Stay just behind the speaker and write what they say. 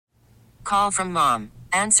call from mom.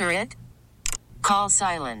 Answer it. Call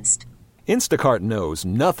silenced. Instacart knows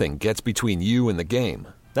nothing gets between you and the game.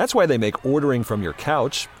 That's why they make ordering from your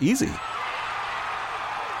couch easy.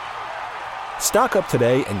 Stock up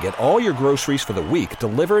today and get all your groceries for the week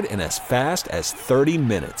delivered in as fast as 30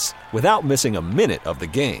 minutes without missing a minute of the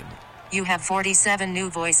game. You have 47 new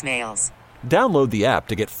voicemails. Download the app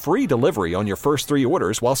to get free delivery on your first 3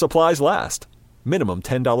 orders while supplies last. Minimum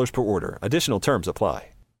 $10 per order. Additional terms apply.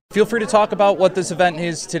 Feel free to talk about what this event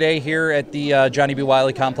is today here at the Johnny B.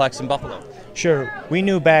 Wiley complex in Buffalo. Sure. We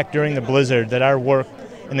knew back during the blizzard that our work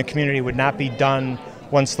in the community would not be done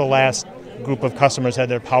once the last group of customers had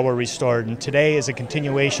their power restored. And today is a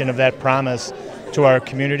continuation of that promise to our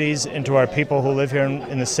communities and to our people who live here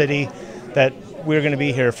in the city that we're going to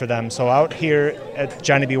be here for them. So out here at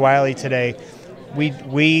Johnny B. Wiley today,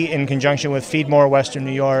 we in conjunction with Feed More Western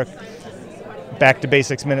New York, Back to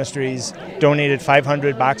Basics Ministries, donated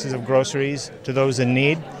 500 boxes of groceries to those in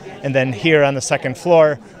need. And then here on the second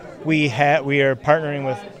floor, we are partnering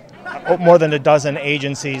with more than a dozen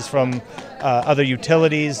agencies from other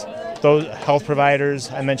utilities, those health providers.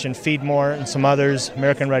 I mentioned Feed More and some others.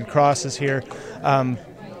 American Red Cross is here to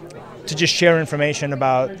just share information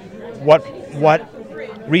about what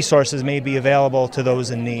resources may be available to those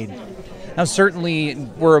in need. Now, certainly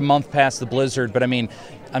we're a month past the blizzard, but I mean,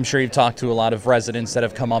 I'm sure you've talked to a lot of residents that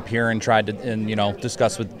have come up here and tried to,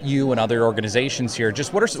 discuss with you and other organizations here.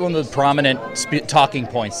 Just what are some of the prominent talking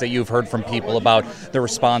points that you've heard from people about the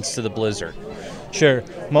response to the blizzard? Sure.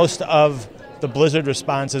 Most of the blizzard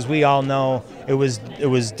response, as we all know, it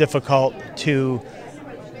was difficult to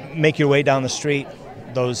make your way down the street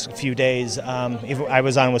those few days. I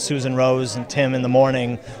was on with Susan Rose and Tim in the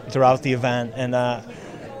morning throughout the event, and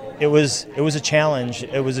it was a challenge.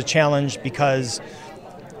 It was a challenge because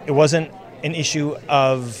it wasn't an issue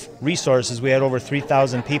of resources. We had over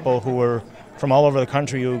 3,000 people who were from all over the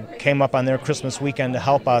country who came up on their Christmas weekend to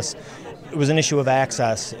help us. It was an issue of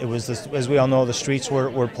access. It was, as we all know, the streets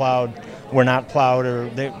were plowed, were not plowed, or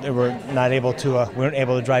they were not able to, weren't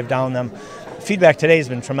able to drive down them. Feedback today has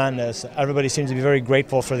been tremendous. Everybody seems to be very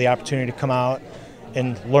grateful for the opportunity to come out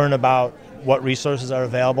and learn about what resources are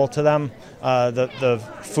available to them. The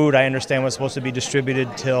food, I understand, was supposed to be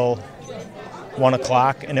distributed till 1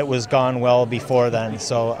 o'clock, and it was gone well before then.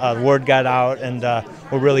 So word got out, and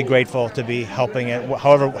we're really grateful to be helping it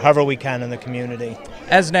however we can in the community.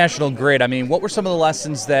 As National Grid, I mean, what were some of the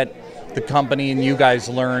lessons that the company and you guys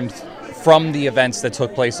learned from the events that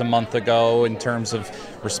took place a month ago in terms of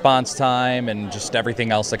response time and just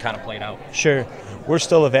everything else that kind of played out? Sure. We're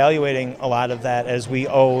still evaluating a lot of that as we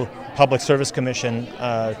owe Public Service Commission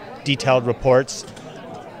detailed reports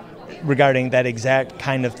regarding that exact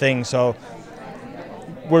kind of thing. So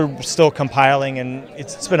we're still compiling, and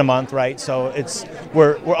it's been a month, right? So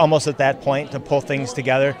we're almost at that point to pull things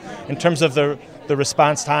together. In terms of the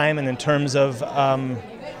response time and in terms of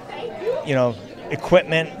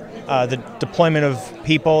equipment, the deployment of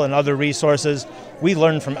people and other resources, we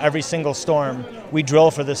learn from every single storm. We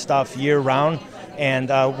drill for this stuff year round,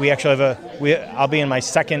 and we actually I'll be in my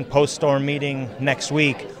second post-storm meeting next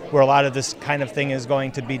week where a lot of this kind of thing is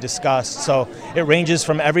going to be discussed. So it ranges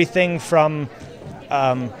from everything from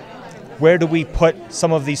where do we put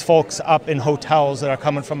some of these folks up in hotels that are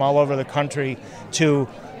coming from all over the country, to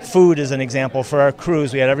food as an example. For our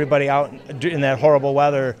crews, we had everybody out in that horrible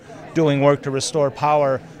weather doing work to restore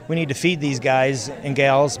power. We need to feed these guys and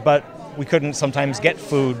gals, but we couldn't sometimes get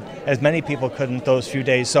food, as many people couldn't those few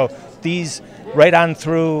days. So these right on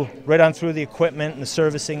through the equipment and the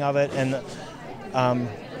servicing of it, and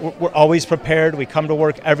we're always prepared. We come to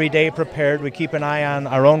work every day prepared. We keep an eye on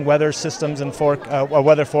our own weather systems and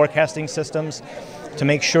weather forecasting systems to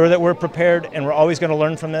make sure that we're prepared, and we're always going to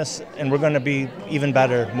learn from this, and we're going to be even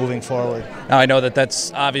better moving forward. Now, I know that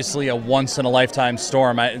that's obviously a once-in-a-lifetime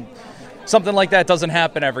storm. Something like that doesn't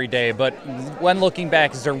happen every day, but when looking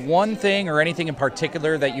back, is there one thing or anything in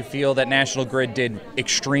particular that you feel that National Grid did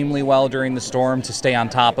extremely well during the storm to stay on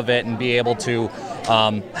top of it and be able to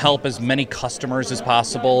help as many customers as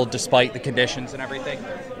possible despite the conditions and everything?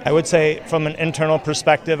 I would say from an internal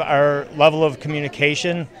perspective, our level of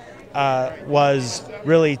communication was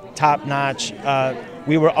really top-notch.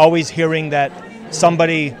 We were always hearing that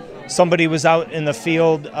somebody was out in the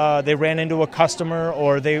field, they ran into a customer,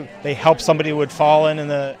 or they helped somebody who had fallen in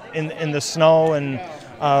the snow, and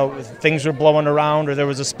things were blowing around, or there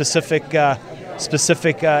was a specific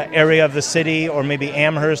area of the city, or maybe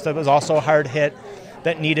Amherst that was also hard hit,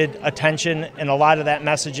 that needed attention, and a lot of that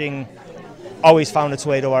messaging always found its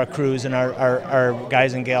way to our crews and our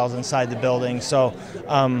guys and gals inside the building. So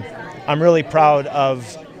I'm really proud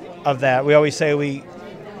of that. We always say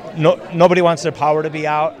nobody wants their power to be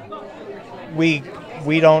out. We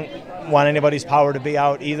don't want anybody's power to be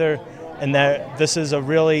out either, and that this is a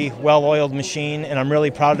really well-oiled machine, and I'm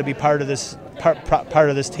really proud to be part of this part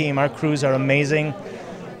of this team. Our crews are amazing,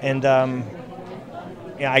 and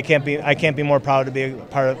I can't be more proud to be a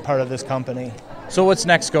part of this company. So what's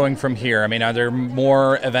next going from here? I mean, are there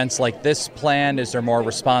more events like this planned? Is there more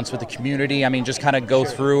response with the community? I mean, just kind of go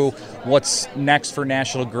through what's next for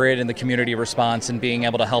National Grid and the community response and being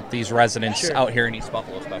able to help these residents out here in East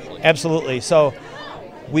Buffalo especially. Absolutely. So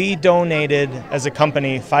we donated as a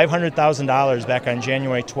company $500,000 back on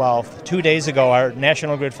January 12th. 2 days ago, our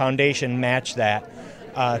National Grid Foundation matched that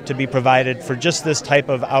to be provided for just this type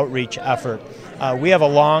of outreach effort. We have a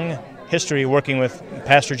long history working with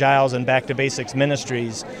Pastor Giles and Back to Basics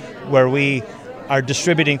Ministries, where we are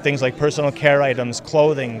distributing things like personal care items,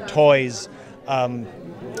 clothing, toys,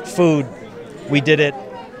 food. We've done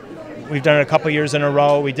it a couple years in a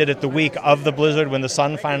row. We did it the week of the blizzard when the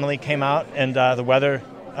sun finally came out and the weather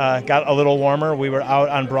got a little warmer. We were out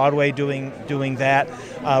on Broadway doing that.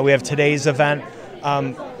 We have today's event.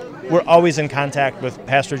 We're always in contact with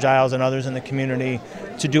Pastor Giles and others in the community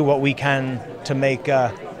to do what we can to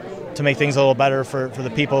make things a little better for the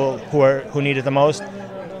people who need it the most.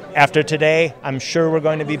 After today, I'm sure we're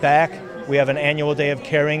going to be back. We have an annual day of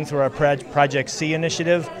caring through our Project C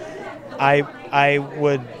initiative. I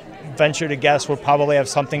would venture to guess we'll probably have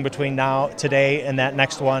something between today and that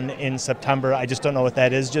next one in September. I just don't know what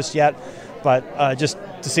that is just yet. But just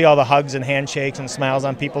to see all the hugs and handshakes and smiles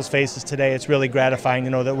on people's faces today, it's really gratifying to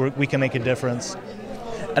know that we can make a difference.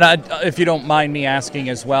 And if you don't mind me asking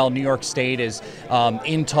as well, New York State is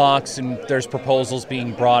in talks, and there's proposals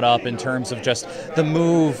being brought up in terms of just the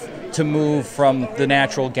move from the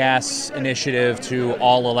natural gas initiative to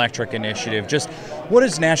all-electric initiative. Just what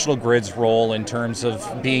is National Grid's role in terms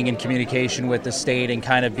of being in communication with the state and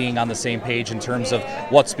kind of being on the same page in terms of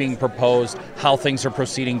what's being proposed, how things are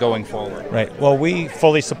proceeding going forward? Right. Well, we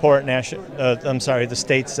fully support the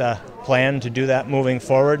state's plan to do that moving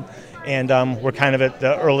forward. And we're kind of at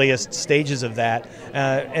the earliest stages of that.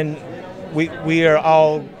 And we are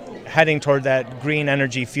all heading toward that green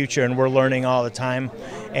energy future, and we're learning all the time.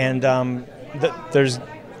 And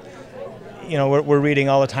we're reading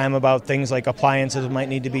all the time about things like appliances might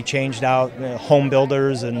need to be changed out, home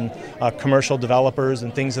builders and commercial developers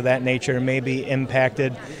and things of that nature may be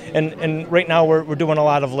impacted. And right now we're doing a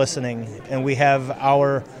lot of listening, and we have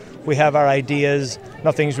our ideas.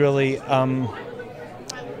 Nothing's really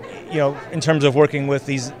in terms of working with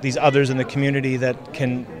these others in the community that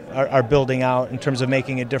are building out in terms of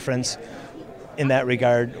making a difference in that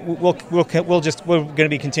regard. We're going to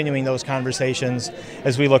be continuing those conversations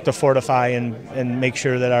as we look to fortify and make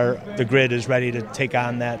sure that the grid is ready to take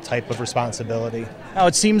on that type of responsibility. Now,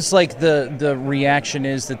 it seems like the reaction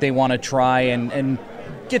is that they want to try and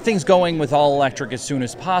get things going with all electric as soon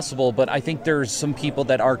as possible, but I think there's some people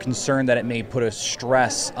that are concerned that it may put a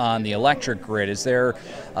stress on the electric grid. Is there,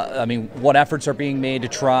 what efforts are being made to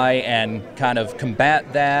try and kind of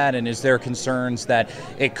combat that, and is there concerns that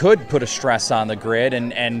it could put a stress on the grid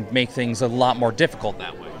and make things a lot more difficult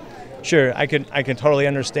that way? Sure, I can totally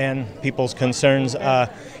understand people's concerns.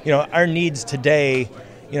 Our needs today,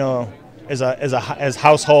 as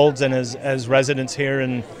households and as residents here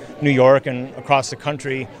in New York and across the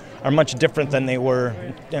country are much different than they were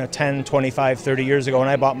 10, 25, 30 years ago. When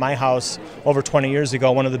I bought my house over 20 years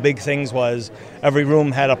ago, one of the big things was every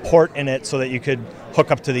room had a port in it so that you could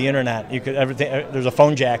hook up to the internet. There's a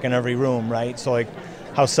phone jack in every room, right? So like,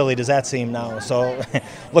 how silly does that seem now? So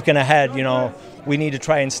looking ahead, we need to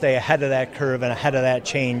try and stay ahead of that curve and ahead of that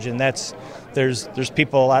change. And there's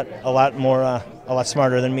people a lot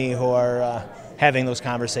smarter than me who are having those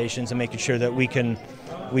conversations and making sure that we can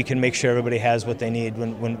make sure everybody has what they need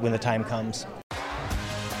when the time comes.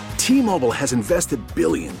 T-Mobile has invested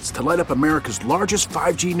billions to light up America's largest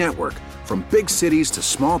 5G network, from big cities to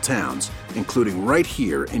small towns, including right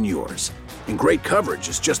here in yours. And great coverage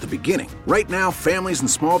is just the beginning. Right now, families and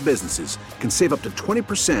small businesses can save up to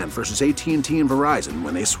 20% versus AT&T and Verizon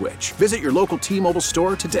when they switch. Visit your local T-Mobile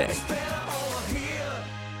store today.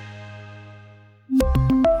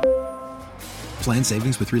 Plan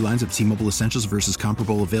savings with 3 lines of T-Mobile Essentials versus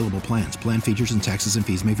comparable available plans. Plan features and taxes and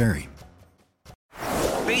fees may vary.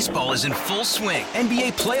 Baseball is in full swing.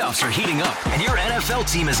 NBA playoffs are heating up, and your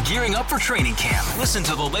NFL team is gearing up for training camp. Listen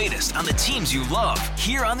to the latest on the teams you love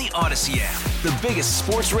here on the Odyssey app. The biggest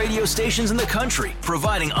sports radio stations in the country,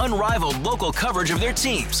 providing unrivaled local coverage of their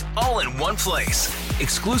teams, all in one place.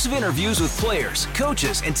 Exclusive interviews with players,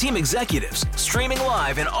 coaches, and team executives, streaming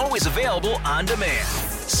live and always available on demand.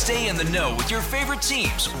 Stay in the know with your favorite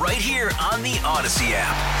teams right here on the Odyssey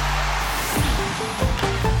app.